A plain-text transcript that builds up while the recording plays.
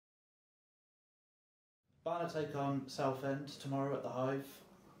Barnet take on Southend tomorrow at the Hive.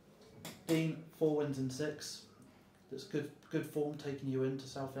 Dean, 4 wins in 6. That's good form taking you into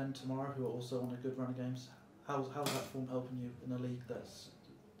Southend tomorrow, who are also on a good run of games. How's that form helping you in a league that's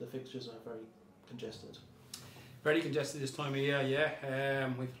the fixtures are very congested? Very congested this time of year, yeah.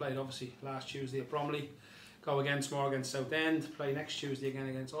 We've played obviously last Tuesday at Bromley, go again tomorrow against Southend, play next Tuesday again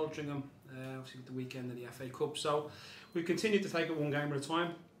against Altrincham, obviously with the weekend of the FA Cup. So we've continued to take it one game at a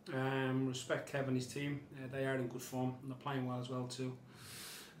time. Respect Kev and his team, they are in good form and they're playing well as well too.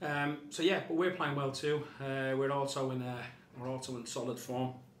 So yeah, but we're playing well too. We're also in solid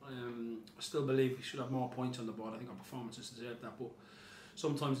form. I still believe we should have more points on the board. I think our performances deserve that, but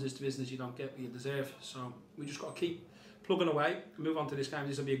sometimes in this business you don't get what you deserve. So we just got to keep plugging away and move on to this game.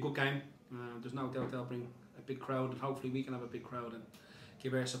 This will be a good game. There's no doubt they'll bring a big crowd, and hopefully we can have a big crowd and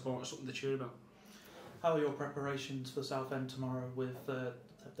give our supporters something to cheer about. How are your preparations for Southend tomorrow, with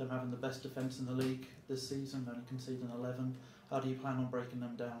them having the best defence in the league this season, only conceding 11? How do you plan on breaking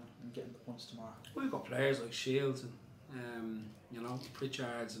them down and getting the points tomorrow? We've got players like Shields and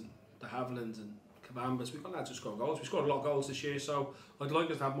Pritchards and de Havillands and Kabambas. We've got lads who score goals. We scored a lot of goals this year, so I'd like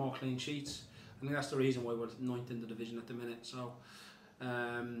us to have more clean sheets. I think that's the reason why we're 9th in the division at the minute. So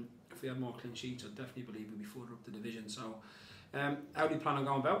if we had more clean sheets, I definitely believe we'd be further up the division. So how do we plan on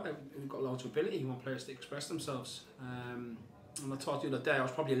going about it? We've got loads of ability. We want players to express themselves. And I thought the other day I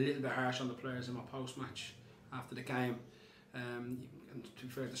was probably a little bit harsh on the players in my post-match after the game. And to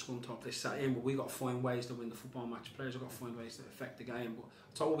be fair to Scunthorpe, they sat in, but we got to find ways to win the football match. Players have got to find ways to affect the game. But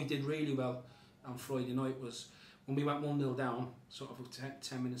I thought what we did really well on Friday night was when we went 1-0 down, sort of with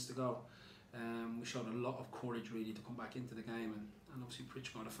 10 minutes to go. We showed a lot of courage really to come back into the game, and obviously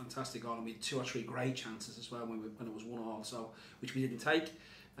Pritchard got a fantastic goal, and we had 2 or 3 great chances as well when it was 1-1, so which we didn't take,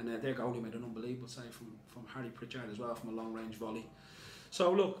 and their goalie made an unbelievable save from Harry Pritchard as well from a long range volley.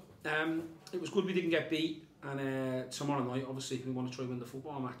 So look, it was good we didn't get beat, and tomorrow night obviously we want to try and win the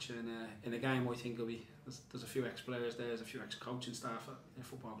football match, and in a game I think there's a few ex-players there's a few ex-coaching staff at the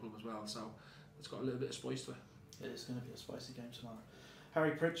football club as well, so it's got a little bit of spice to it. It is going to be a spicy game tomorrow.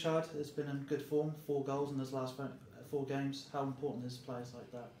 Harry Pritchard has been in good form, 4 goals in his last 4 games. How important is players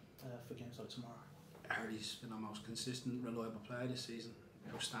like that for games like tomorrow? Harry's been our most consistent, reliable player this season.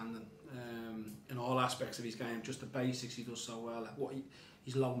 Outstanding in all aspects of his game. Just the basics he does so well.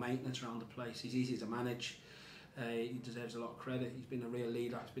 He's low maintenance around the place. He's easy to manage. He deserves a lot of credit. He's been a real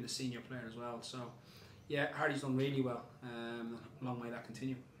leader. He's been a senior player as well. So yeah, Harry's done really well. Long may that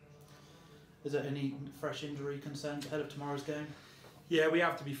continue. Is there any fresh injury concerns ahead of tomorrow's game? Yeah, we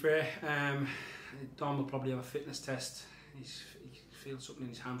have to be fair. Dom will probably have a fitness test. He feels something in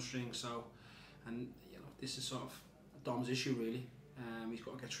his hamstring, and this is sort of Dom's issue really. He's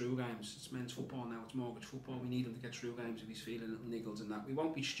got to get through games. It's men's football now, it's mortgage football. We need him to get through games if he's feeling little niggles and that. We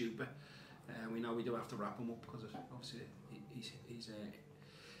won't be stupid. We know we do have to wrap him up because of obviously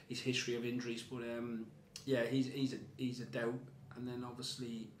his history of injuries. But yeah, he's a doubt. And then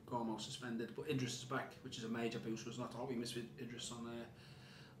obviously Gormo suspended, but Idris is back, which is a major boost. It's not what we missed with Idris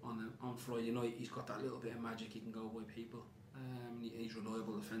on Friday night. He's got that little bit of magic. He can go by people. He's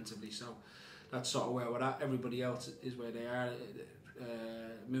reliable defensively, so that's sort of where we're at. Everybody else is where they are.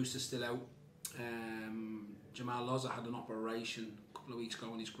 Moose is still out. Jamal Loza had an operation a couple of weeks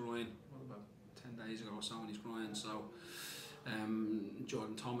ago in his groin. About 10 days ago or so in his groin. So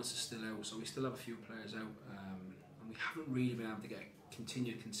Jordan Thomas is still out. So we still have a few players out. And we haven't really been able to get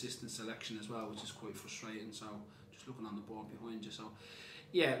continued consistent selection as well, which is quite frustrating. So just looking on the board behind you. So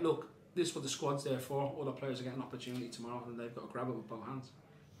yeah, look, this is what the squad's there for. All the players are getting an opportunity tomorrow, and they've got to grab it with both hands.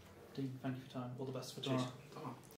 Dean, thank you for your time. All the best for tomorrow. Cheers.